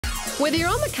Whether you're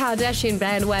on the Kardashian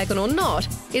bandwagon or not,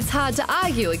 it's hard to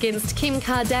argue against Kim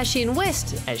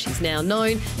Kardashian-West, as she's now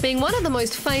known, being one of the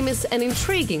most famous and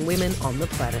intriguing women on the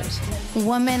planet.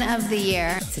 Woman of the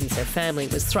Year. Since her family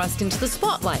was thrust into the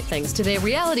spotlight thanks to their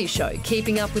reality show,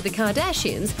 Keeping Up with the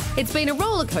Kardashians, it's been a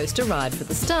rollercoaster ride for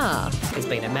the star. There's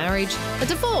been a marriage, a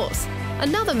divorce,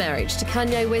 another marriage to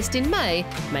Kanye West in May,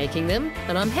 making them,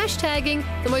 and I'm hashtagging,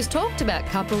 the most talked about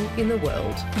couple in the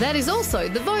world. That is also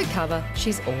the Vogue cover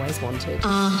she's always wanted.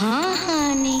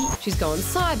 Honey. She's gone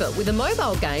cyber with a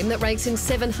mobile game that rakes in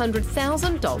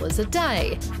 $700,000 a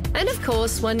day. And of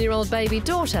course, one-year-old baby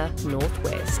daughter,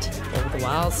 Northwest. All the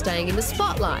while staying in the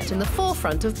spotlight and the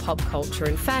forefront of pop culture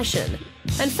and fashion.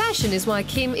 And fashion is why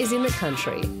Kim is in the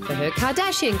country, for her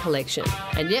Kardashian collection.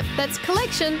 And yep, that's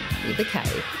collection with a K.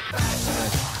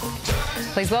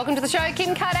 Please welcome to the show,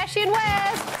 Kim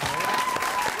Kardashian-West.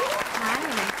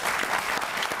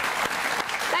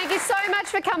 Thank you so much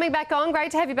for coming back on.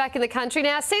 Great to have you back in the country.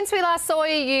 Now, since we last saw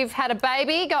you, you've had a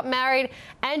baby, got married,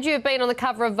 and you've been on the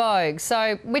cover of Vogue.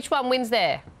 So which one wins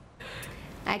there?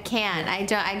 I can't. I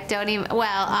don't even.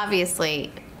 Well,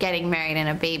 obviously, getting married and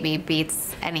a baby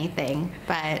beats anything,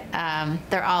 but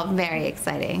they're all very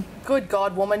exciting. Good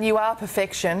God, woman, you are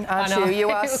perfection, aren't you? You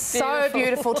are so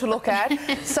beautiful to look at.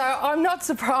 So I'm not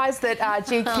surprised that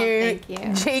GQ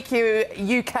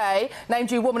UK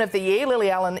named you Woman of the Year. Lily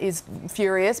Allen is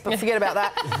furious, but forget about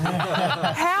that.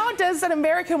 How does an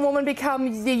American woman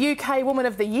become the UK Woman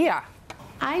of the Year?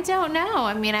 I don't know.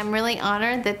 I mean, I'm really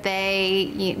honored that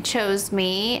they chose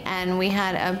me, and we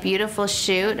had a beautiful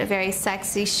shoot, a very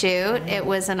sexy shoot. It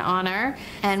was an honor,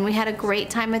 and we had a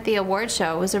great time at the award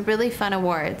show. It was a really fun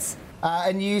awards.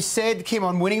 And you said, Kim,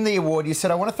 on winning the award, you said,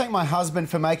 I want to thank my husband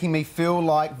for making me feel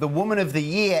like the Woman of the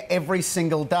Year every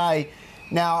single day.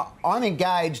 Now, I'm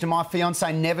engaged, and my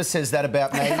fiancé never says that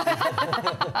about me.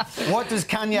 What does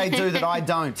Kanye do that I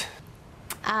don't?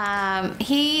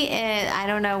 He is, I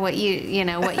don't know what you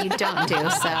don't do,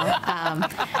 so,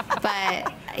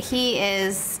 but he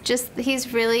is just,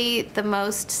 he's really the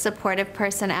most supportive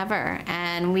person ever,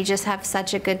 and we just have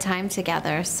such a good time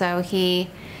together. So he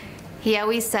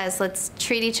always says, let's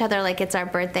treat each other like it's our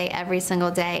birthday every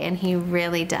single day, and he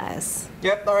really does.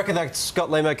 Yep, I reckon that's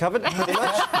got Limo covered pretty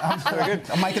much. Very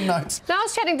good. I'm making notes. Now, I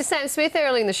was chatting to Sam Smith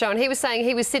earlier in the show, and he was saying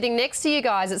he was sitting next to you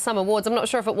guys at some awards. I'm not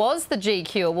sure if it was the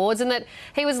GQ Awards, and that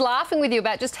he was laughing with you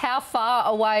about just how far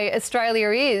away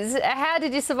Australia is. How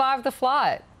did you survive the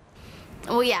flight?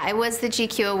 Well, yeah, it was the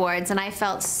GQ Awards, and I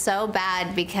felt so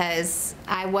bad because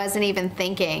I wasn't even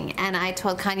thinking. And I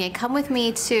told Kanye, come with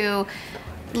me to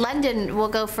London. We'll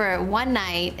go for one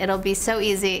night. It'll be so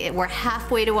easy. We're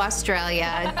halfway to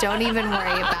Australia. Don't even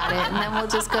worry about it. And then we'll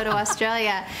just go to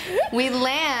Australia. We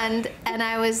land, and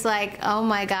I was like, oh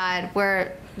my God,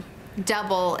 we're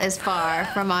double as far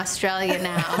from Australia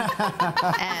now.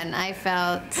 And I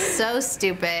felt so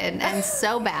stupid and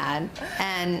so bad,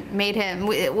 and made him,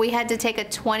 we had to take a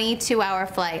 22-hour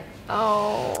flight.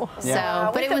 Oh. So,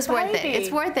 yeah. But it was worth it. It's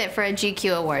worth it for a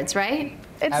GQ Awards, right?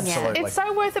 Absolutely. It's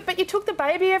so worth it, but you took the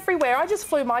baby everywhere. I just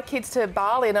flew my kids to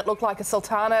Bali, and it looked like a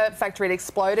Sultana factory had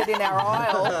exploded in our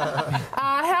aisle.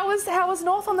 How was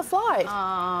North on the flight?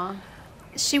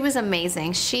 She was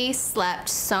amazing. She slept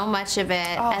so much of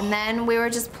it, and then we were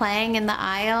just playing in the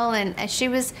aisle, and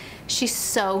she's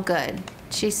so good.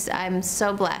 I'm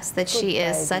so blessed that she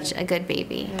is such a good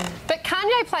baby. But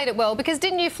Kanye played it well, because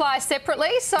didn't you fly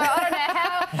separately? So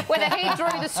I don't know whether he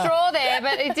drew the straw there,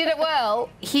 but he did it well.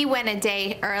 He went a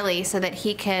day early so that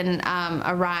he can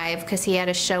arrive, because he had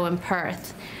a show in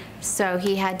Perth. So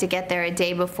he had to get there a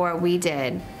day before we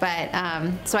did. But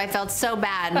so I felt so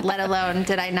bad, let alone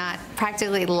did I not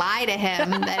practically lie to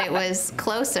him that it was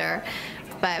closer.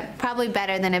 But probably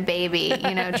better than a baby,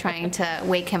 trying to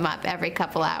wake him up every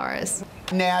couple hours.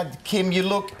 Now, Kim, you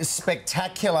look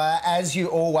spectacular, as you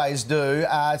always do.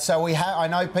 So I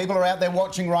know people are out there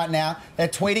watching right now. They're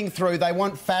tweeting through. They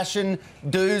want fashion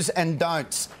do's and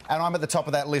don'ts. And I'm at the top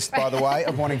of that list, by the way,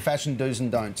 of wanting fashion do's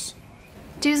and don'ts.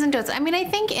 Do's and don'ts. I mean, I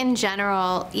think in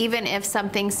general, even if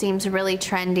something seems really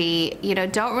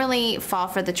trendy, don't really fall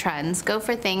for the trends. Go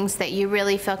for things that you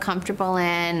really feel comfortable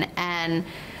in, and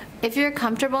if you're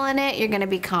comfortable in it, you're going to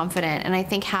be confident. And I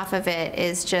think half of it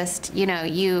is just,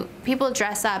 people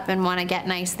dress up and want to get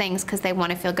nice things because they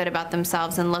want to feel good about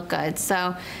themselves and look good.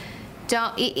 So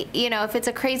don't, if it's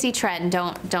a crazy trend,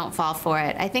 don't fall for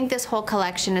it. I think this whole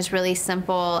collection is really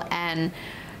simple and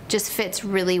just fits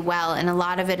really well, and a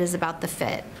lot of it is about the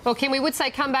fit. Well, Kim, we would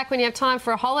say come back when you have time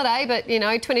for a holiday, but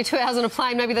 22 hours on a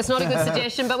plane, maybe that's not a good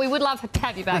suggestion, but we would love to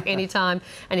have you back anytime,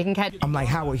 and you can catch... I'm like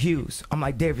Howard Hughes, I'm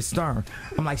like David Stern,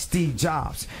 I'm like Steve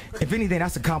Jobs. If anything,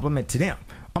 that's a compliment to them.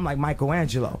 I'm like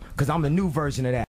Michelangelo, because I'm the new version of that.